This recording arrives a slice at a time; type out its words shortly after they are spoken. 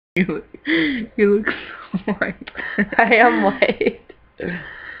You look so white. I am white.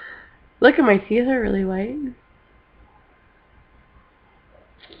 Look at my teeth are really white.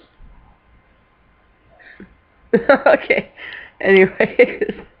 Okay.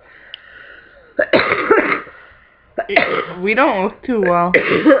 Anyways. We don't look too well.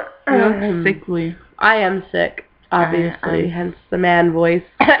 We look sickly. I am sick, obviously, hence the man voice.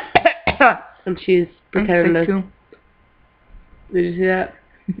 And she's pretending to... Too. Did you see that?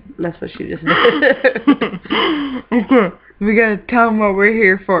 That's what she just did. Okay, we gotta tell them what we're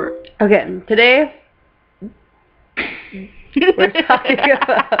here for. Okay, today we're talking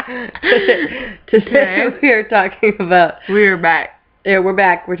about... Today we are talking about... We're back. Yeah, we're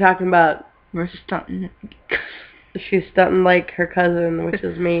back. We're talking about... We're stunting. She's stunting like her cousin, which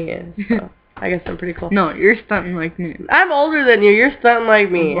is me. So I guess I'm pretty cool. No, you're stunting like me. I'm older than you. You're stunting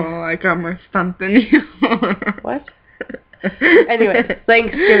like me. Well, I got more stunt than you. What? Anyway,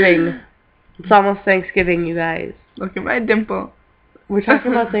 Thanksgiving. It's almost Thanksgiving, you guys. Look at my dimple. We're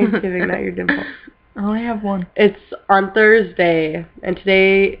talking about Thanksgiving, not your dimple. I only have one. It's on Thursday, and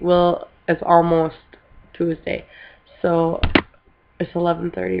today, well, it's almost Tuesday. So, it's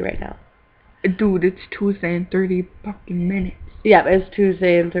 11:30 right now. Dude, it's Tuesday in 30 fucking minutes. Yeah, it's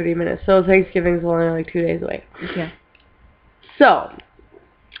Tuesday in 30 minutes. So, Thanksgiving's only like 2 days away. Okay. So,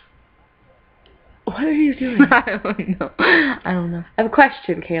 what are you doing? I don't know. I have a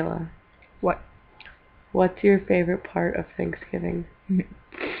question, Kayla. What? What's your favorite part of Thanksgiving?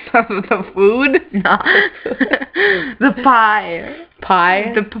 The food? No. The pie.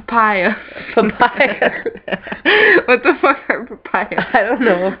 Pie? The papaya. Papaya. What the fuck are papaya? I don't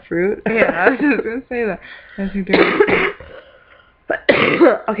know, a fruit. Yeah, I was just gonna say that. I think they're...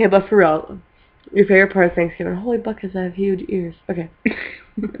 Okay, but for real, your favorite part of Thanksgiving? Holy buckets, I have huge ears. Okay.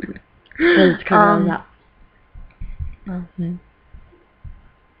 Let's come on that.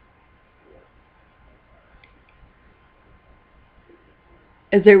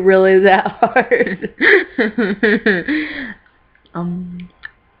 Is it really that hard?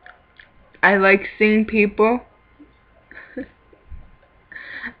 I like seeing people.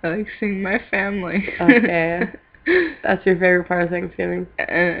 I like seeing my family. Okay. That's your favorite part of Thanksgiving?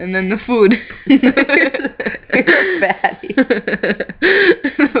 And then the food. You're fatty.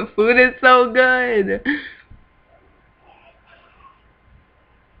 The food is so good.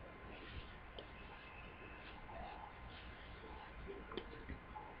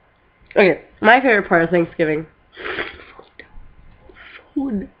 Okay, my favorite part of Thanksgiving.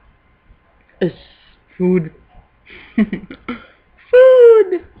 Food. Is food.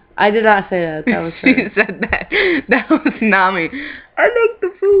 Food. I did not say that. That was her. She said that. That was Nami. I like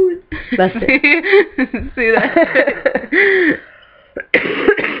the food. That's it. See that?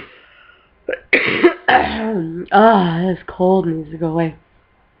 This cold needs to go away.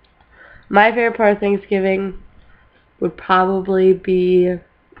 My favorite part of Thanksgiving would probably be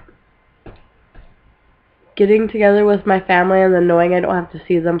getting together with my family and then knowing I don't have to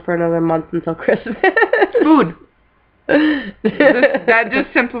see them for another month until Christmas. Food. That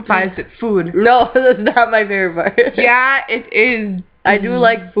just simplifies it. Food. No, that's not my favorite part. Yeah, it is. I do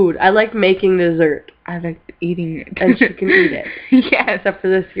like food. I like making dessert. I like eating it. And she can eat it. Yes. Except for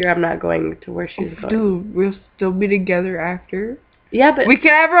this year, I'm not going to where she's going. Dude, we'll still be together after. Yeah, but... we can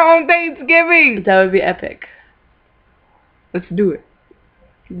have our own Thanksgiving! That would be epic. Let's do it.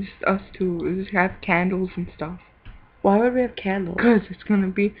 Just us two. We'll just have candles and stuff. Why would we have candles? Because it's gonna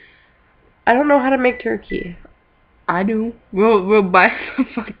be... I don't know how to make turkey. I do. We'll buy some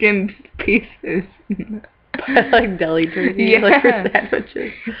fucking pieces. Buy like deli turkey, yeah. like for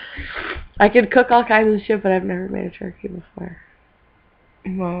sandwiches. I could cook all kinds of shit, but I've never made a turkey before.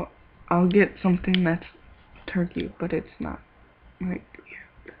 Well, I'll get something that's turkey, but it's not like...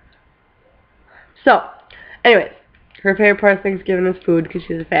 So, anyways, her favorite part of Thanksgiving is food because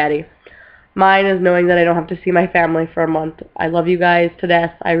she's a fatty. Mine is knowing that I don't have to see my family for a month. I love you guys to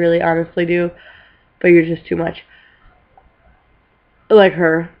death. I really honestly do. But you're just too much. Like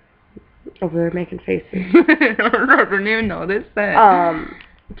her. Over there making faces. I don't even notice that.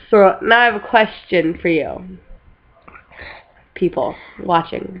 So now I have a question for you. People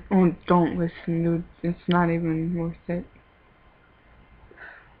watching. Oh, don't listen, dude. It's not even worth it.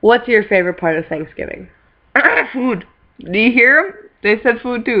 What's your favorite part of Thanksgiving? Food. Do you hear them? They said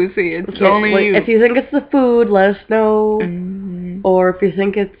food too. See, it's okay, only you. If you think it's the food, let us know. Mm-hmm. Or if you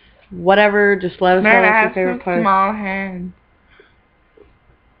think it's whatever, just let us know what's your favorite part. Small hands.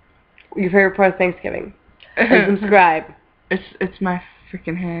 Your favorite part of Thanksgiving. And subscribe. It's my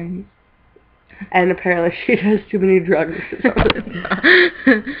freaking hands. And apparently she does too many drugs or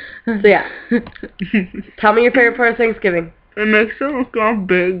something. So yeah. Tell me your favorite part of Thanksgiving. It makes it look all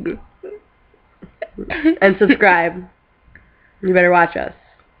big. And subscribe. You better watch us.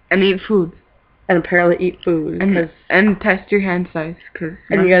 And eat food. And apparently eat food. And test your hand size.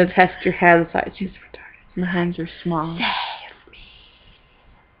 And you gotta test your hand size. She's retarded. My hands are small.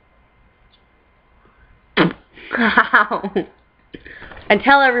 Save me. Ow. And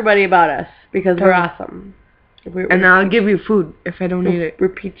tell everybody about us, because we're awesome. And I'll give you food if I don't eat it. We're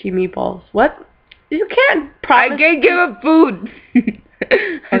peachy meatballs. What? You can't promise. I can't give up food. I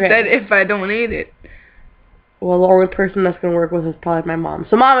Okay. said if I don't eat it. Well, the only person that's going to work with is probably my mom.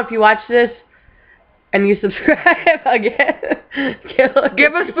 So, Mom, if you watch this and you subscribe again,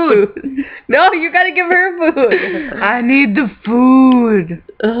 give us food. No, you got to give her food. I need the food.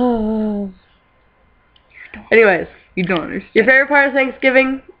 Oh. Anyways. You don't understand. Your favorite part of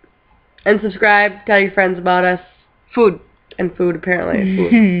Thanksgiving? And subscribe. Tell your friends about us. Food. And food, apparently.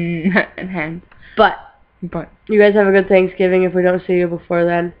 Food. And hands. But. You guys have a good Thanksgiving if we don't see you before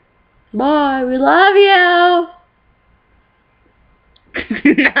then. Bye. We love you.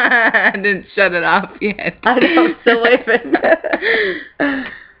 Nah, I didn't shut it off yet. I know, I'm still waving.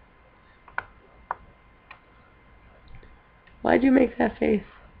 Why'd you make that face?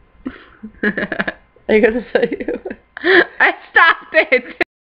 Are you gonna say you? I stopped it.